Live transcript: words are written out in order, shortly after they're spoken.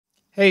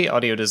Hey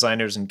audio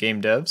designers and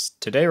game devs,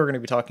 today we're going to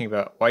be talking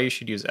about why you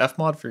should use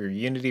FMOD for your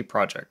Unity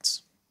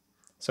projects.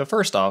 So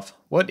first off,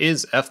 what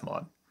is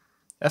FMOD?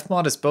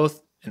 FMOD is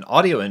both an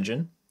audio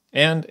engine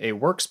and a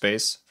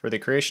workspace for the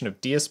creation of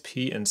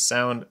DSP and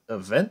sound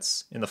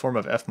events in the form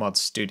of FMOD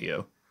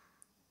Studio.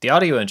 The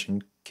audio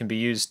engine can be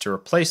used to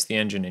replace the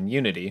engine in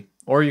Unity,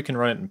 or you can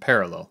run it in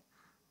parallel.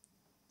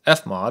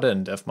 FMOD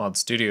and FMOD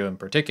Studio in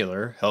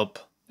particular help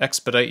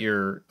expedite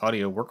your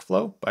audio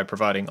workflow by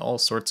providing all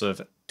sorts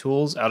of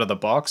tools out of the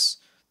box,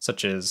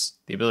 such as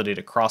the ability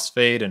to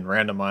crossfade and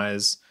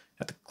randomize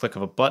at the click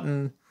of a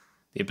button,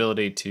 the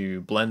ability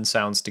to blend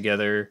sounds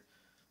together,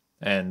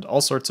 and all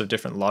sorts of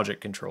different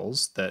logic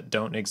controls that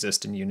don't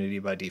exist in Unity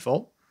by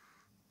default.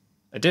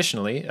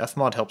 Additionally,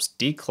 FMOD helps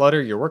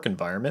declutter your work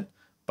environment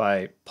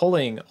by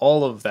pulling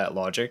all of that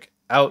logic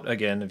out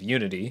again of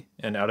Unity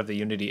and out of the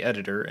Unity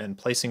editor and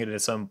placing it in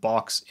some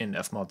box in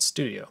FMOD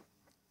Studio.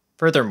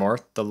 Furthermore,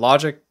 the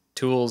logic,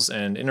 tools,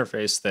 and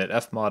interface that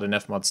FMOD and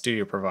FMOD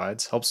Studio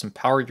provides helps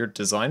empower your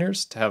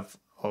designers to have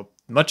a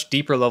much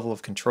deeper level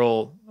of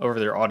control over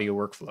their audio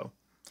workflow.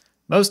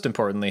 Most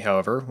importantly,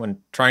 however, when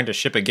trying to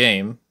ship a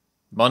game,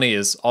 money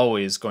is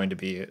always going to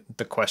be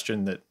the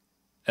question that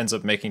ends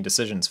up making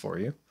decisions for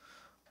you.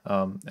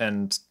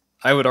 And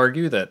I would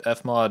argue that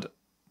FMOD,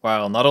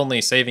 while not only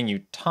saving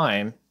you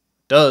time,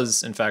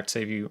 does in fact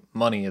save you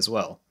money as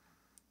well.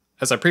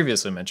 As I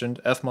previously mentioned,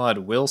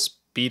 FMOD will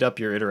speed up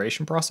your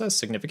iteration process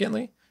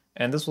significantly,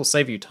 and this will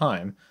save you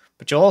time,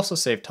 but you'll also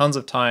save tons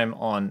of time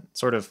on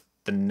sort of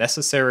the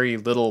necessary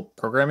little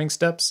programming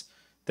steps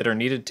that are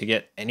needed to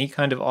get any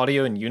kind of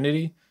audio in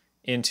Unity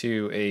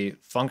into a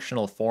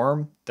functional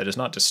form that is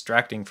not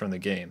distracting from the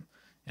game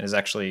and is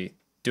actually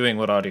doing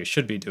what audio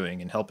should be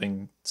doing and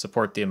helping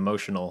support the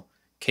emotional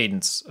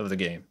cadence of the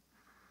game.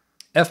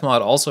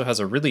 FMOD also has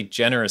a really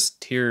generous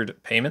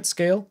tiered payment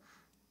scale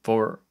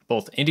for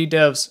both indie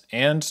devs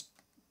and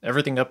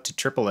everything up to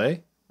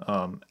AAA.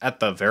 At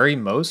the very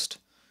most,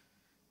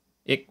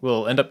 it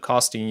will end up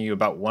costing you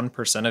about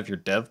 1% of your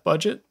dev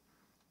budget.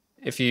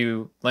 If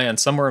you land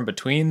somewhere in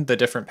between the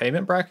different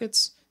payment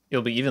brackets,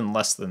 it'll be even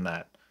less than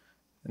that.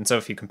 And so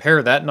if you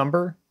compare that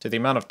number to the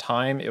amount of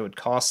time it would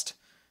cost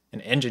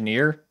an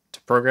engineer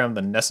to program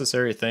the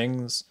necessary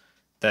things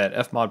that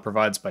FMOD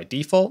provides by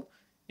default,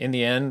 in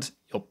the end,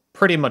 you'll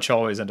pretty much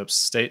always end up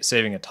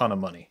saving a ton of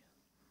money.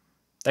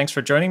 Thanks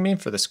for joining me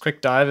for this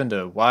quick dive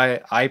into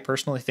why I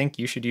personally think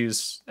you should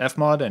use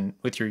FMOD and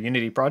with your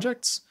Unity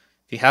projects.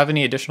 If you have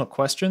any additional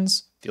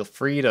questions, feel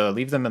free to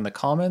leave them in the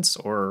comments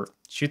or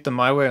shoot them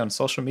my way on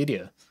social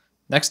media.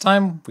 Next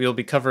time, we will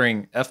be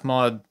covering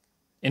FMOD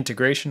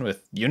integration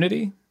with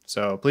Unity,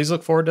 so please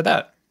look forward to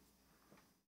that.